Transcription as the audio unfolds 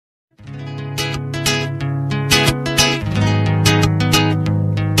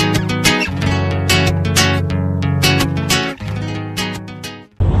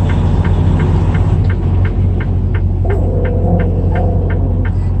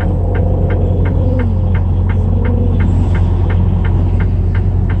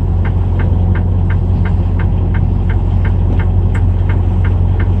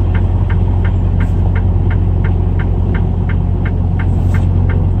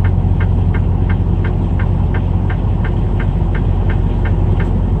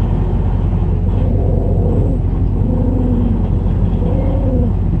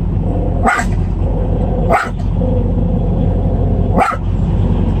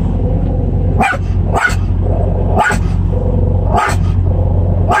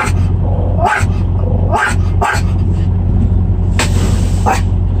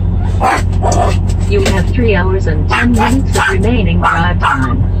hours and 10 minutes of remaining drive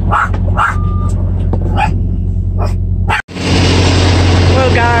time.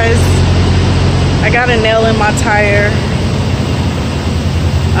 Well guys, I got a nail in my tire.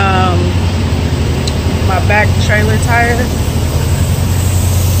 My back trailer tire.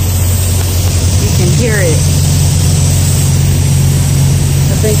 You can hear it.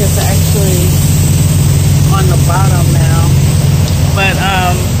 I think it's actually on the bottom now. But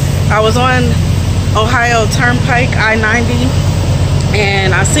I was on Ohio Turnpike I-90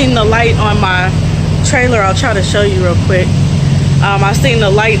 and I seen the light on my trailer. I'll try to show you real quick. I seen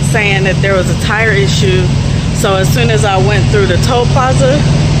the light saying that there was a tire issue. So as soon as I went through the toll plaza,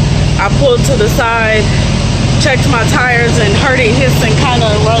 I pulled to the side, checked my tires, and heard it hiss and kind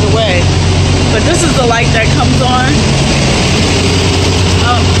of run away. But this is the light that comes on.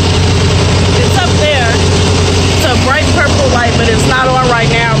 It's up there. It's a bright purple light, but it's not on right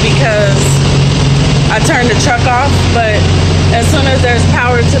now because I turned the truck off. But as soon as there's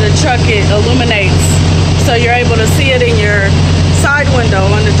power to the truck, it illuminates. So you're able to see it in your side window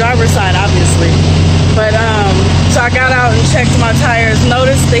on the driver's side, obviously. But so I got out and checked my tires,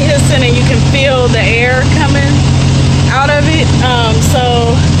 noticed the hissing, and you can feel the air coming out of it.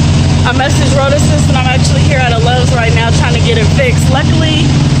 So I messaged Road Assist, and I'm actually here at a Love's right now trying to get it fixed. Luckily,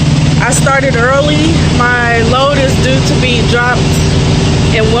 I started early. My load is due to be dropped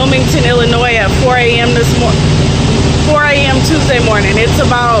in Wilmington, Illinois at 4 a.m. this morning. 4 a.m. Tuesday morning. It's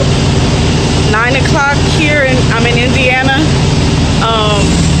about 9 o'clock here, and I'm in Indiana.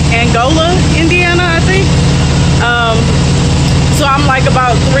 Angola, Indiana, I think. So I'm like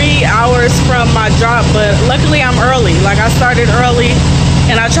about 3 hours from my drop, but luckily I'm early. Like I started early,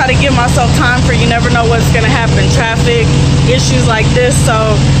 and I try to give myself time for you never know what's gonna happen. Traffic issues like this,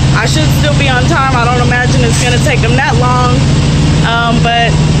 so I should still be on time. I don't imagine it's gonna take them that long,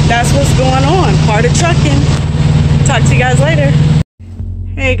 but that's what's going on. Part of trucking. Talk to you guys later.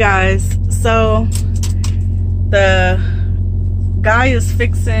 Hey guys, so the guy is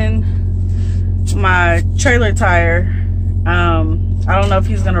fixing my trailer tire. I don't know if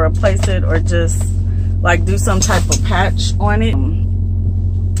he's gonna replace it or just like do some type of patch on it.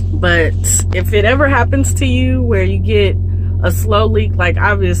 But if it ever happens to you where you get a slow leak, like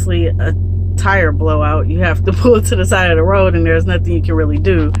obviously a tire blowout, you have to pull it to the side of the road and there's nothing you can really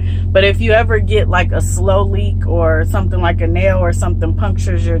do. But if you ever get like a slow leak or something like a nail or something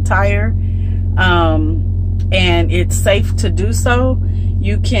punctures your tire, and it's safe to do so,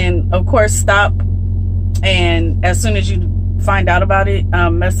 you can of course stop, and as soon as you find out about it,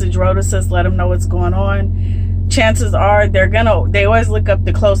 message Road Assist, let them know what's going on. Chances are they always look up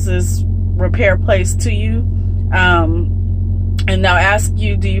the closest repair place to you, and they'll ask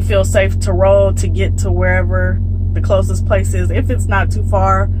you, do you feel safe to roll to get to wherever the closest place is, if it's not too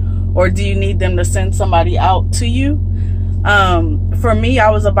far, or do you need them to send somebody out to you? For me, I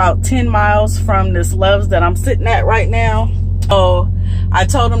was about 10 miles from this Love's that I'm sitting at right now. So I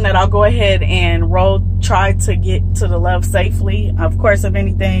told them that I'll go ahead and try to get to the Love safely. Of course, if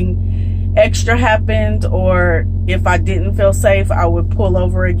anything extra happened or if I didn't feel safe, I would pull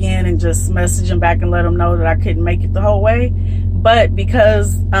over again and just message them back and let them know that I couldn't make it the whole way. But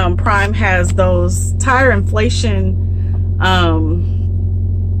because Prime has those tire inflation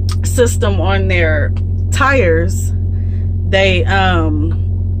system on their tires, they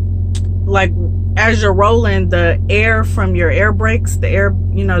like as you're rolling, the air from your air brakes, the air,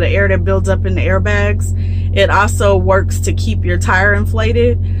 you know, the air that builds up in the airbags, it also works to keep your tire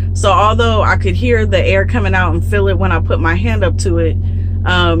inflated. So although I could hear the air coming out and feel it when I put my hand up to it,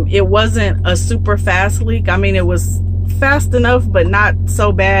 it wasn't a super fast leak. I mean, it was fast enough, but not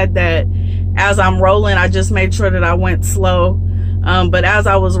so bad that as I'm rolling, I just made sure that I went slow. But as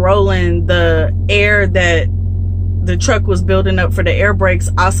I was rolling, the air that the truck was building up for the air brakes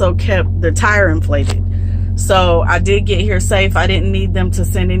also kept the tire inflated. So I did get here safe. I didn't need them to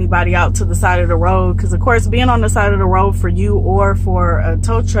send anybody out to the side of the road, because of course being on the side of the road for you or for a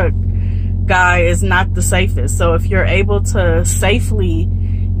tow truck guy is not the safest. So if you're able to safely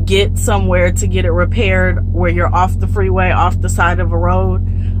get somewhere to get it repaired where you're off the freeway, off the side of a road,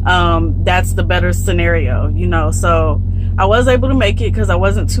 that's the better scenario, you know. So I was able to make it because I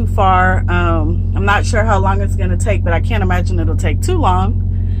wasn't too far. I'm not sure how long it's gonna take, but I can't imagine it'll take too long.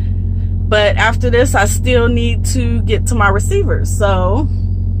 But after this, I still need to get to my receivers. So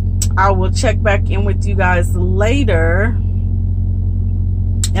I will check back in with you guys later.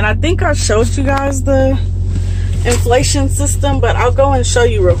 And I think I showed you guys the inflation system, but I'll go and show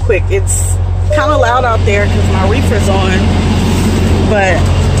you real quick. It's kind of loud out there because my reefer's on, but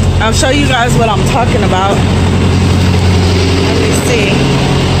I'll show you guys what I'm talking about. Let me see.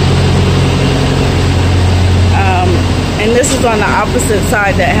 and this is on the opposite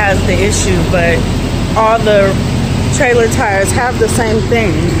side that has the issue, but all the trailer tires have the same thing.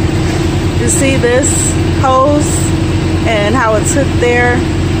 You see this hose and how it's hooked there,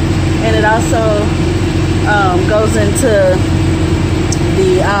 and it also goes into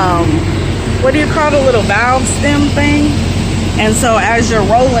the what do you call the little valve stem thing? And so as you're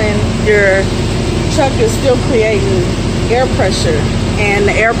rolling, your truck is still creating air pressure, and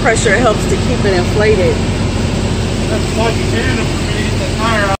the air pressure helps to keep it inflated. That's like a tandem for me to get that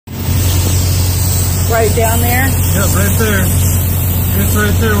tire out. Right down there? Yep, right there. It's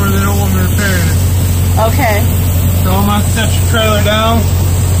right there where they don't want me repairing it. Okay. So I'm going to set your trailer down,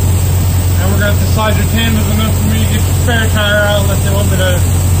 and we're going to slide your tandems enough for me to get the spare tire out unless they want me to,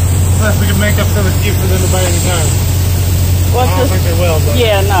 unless we can make up so it's cheaper for them to buy any time. Well, I don't think they will, but.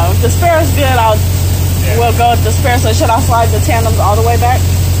 Yeah, no. If the spare is good, we'll go with the spare. So should I slide the tandems all the way back?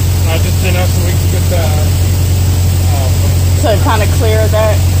 I just did enough so we can get that. To kind of clear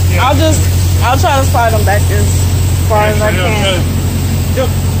that? Yeah. I'll try to slide them back as far as I can. Yep.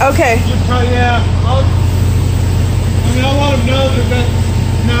 Okay. Yeah. I'll let them know that that's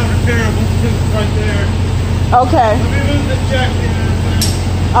not repairable because it's right there. Okay. Let me move the jack in.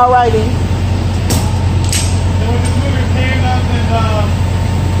 Alrighty. So we'll just move your hand up and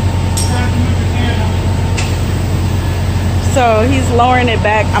try to move your hand up. So he's lowering it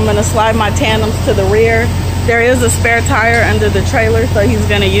back. I'm going to slide my tandems to the rear. There is a spare tire under the trailer, so he's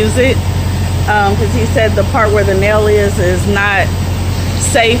going to use it. Because he said the part where the nail is not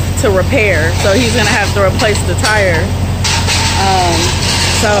safe to repair, so he's gonna have to replace the tire.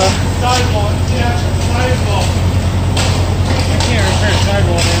 Sidewall, yeah, sidewall. I can't repair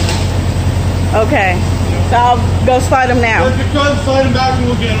sidewall damage. Okay, so I'll go slide them now. Let's go and slide them back and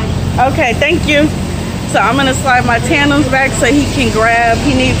we'll get them. Okay, thank you. So I'm gonna slide my tandems back so he can grab.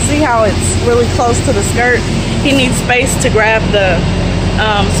 He needs, see how it's really close to the skirt? He needs space to grab the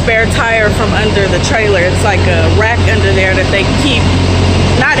spare tire from under the trailer. It's like a rack under there that they keep.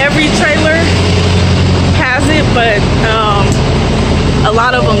 Not every trailer has it, but a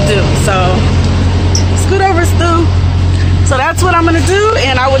lot of them do. So scoot over, Stu. So that's what I'm gonna do,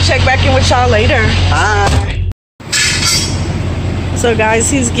 and I will check back in with y'all later. Bye. So guys,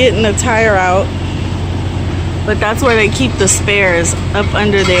 he's getting the tire out, but that's where they keep the spares, up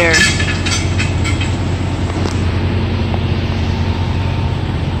under there.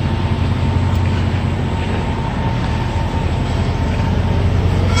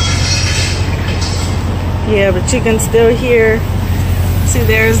 Yeah, but you can still hear, see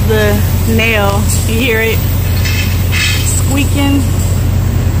there's the nail, you hear it squeaking,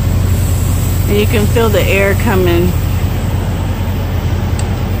 and you can feel the air coming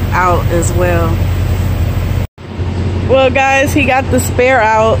out as well. Well guys, he got the spare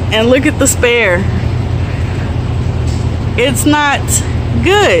out, and look at the spare. It's not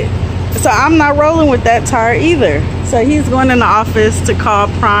good, so I'm not rolling with that tire either. So he's going in the office to call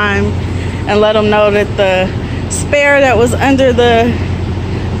Prime and let them know that the spare that was under the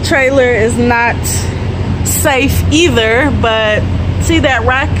trailer is not safe either. But see that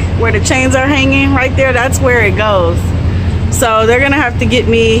rack where the chains are hanging right there? That's where it goes. So they're gonna have to get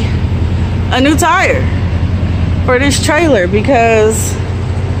me a new tire for this trailer because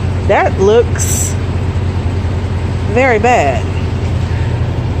that looks very bad.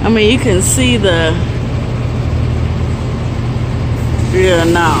 I mean, you can see the, yeah,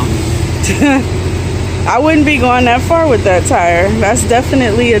 no. I wouldn't be going that far with that tire. That's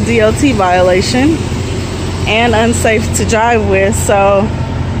definitely a DOT violation and unsafe to drive with. So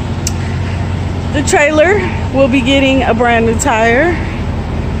the trailer will be getting a brand new tire.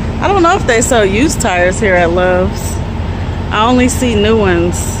 I don't know if they sell used tires here at Love's. I only see new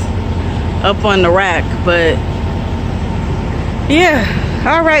ones up on the rack, but yeah.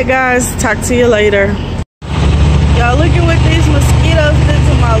 All right guys, talk to you later. Y'all, look at what these mosquitoes did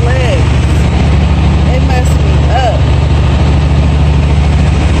to my legs. They messed me up.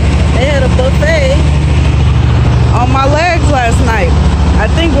 They had a buffet on my legs last night. I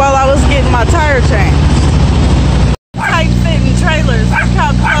think while I was getting my tire changed. Tight fitting trailers. Look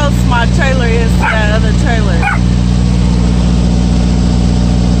how close my trailer is to that other trailer.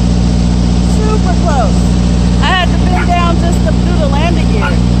 Super close. I had to bend down just to do the landing gear.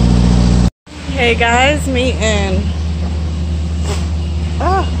 Hey guys, me and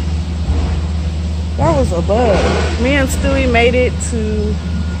that was a bug. Me and Stewie made it to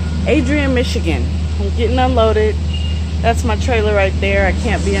Adrian, Michigan. I'm getting unloaded. That's my trailer right there. I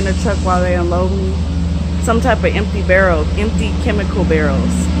can't be in the truck while they unload me. Some type of empty barrel, empty chemical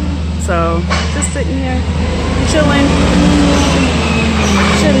barrels. So just sitting here, chilling.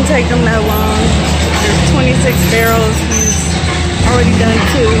 Shouldn't take them that long. There's 26 barrels. He's already done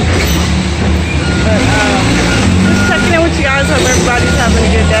 2. But just checking in with you guys. Hope everybody's having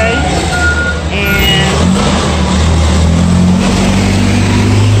a good day. And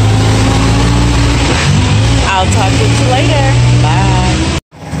I'll talk to you later. Bye.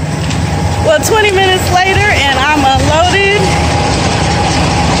 Well, 20 minutes later, and I'm unloaded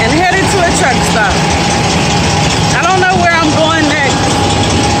and headed to a truck stop. I don't know where I'm going next.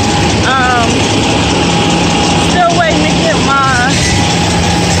 Still waiting to get my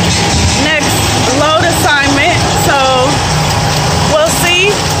next load assignment, so we'll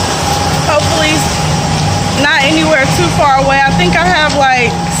see. Hopefully not anywhere too far away. I think I have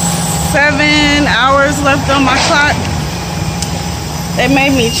like 7 hours left on my clock. They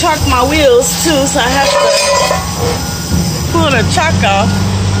made me chalk my wheels too, so I have to pull the chalk off.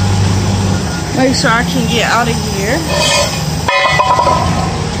 Make sure I can get out of here.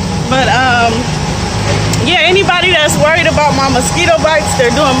 But yeah, anybody that's worried about my Mosquito bikes,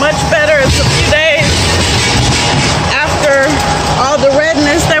 they're doing much better. It's a few days after all the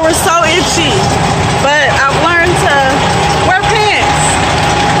redness. They were so itchy, but I've learned to wear pants.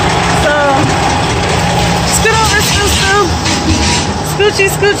 So scoot over, scoochie,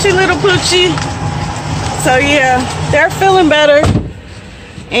 scoochie, little poochie. So yeah, they're feeling better,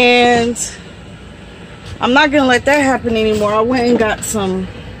 and I'm not gonna let that happen anymore. I went and got some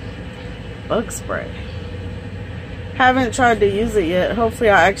bug spray. Haven't tried to use it yet. Hopefully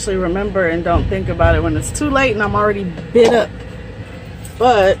I actually remember and don't think about it when it's too late and I'm already bit up.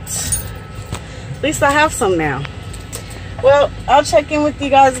 But at least I have some now. Well, I'll check in with you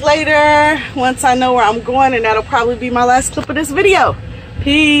guys later once I know where I'm going, and that'll probably be my last clip of this video.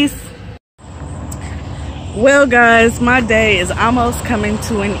 Peace. Well guys, my day is almost coming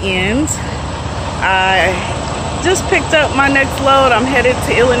to an end. I just picked up my next load. I'm headed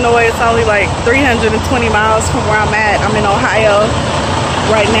to Illinois. It's only like 320 miles from where I'm at. I'm in Ohio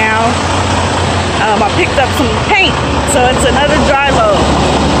right now. I picked up some paint, so it's another dry load,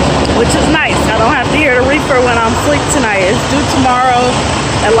 which is nice. I don't have to hear the reefer when I'm asleep tonight. It's due tomorrow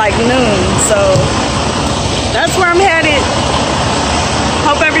at like noon, so that's where I'm headed.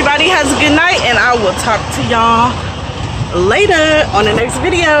 Hope everybody has a good night, and I will talk to y'all later on the next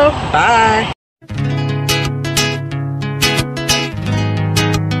video. Bye.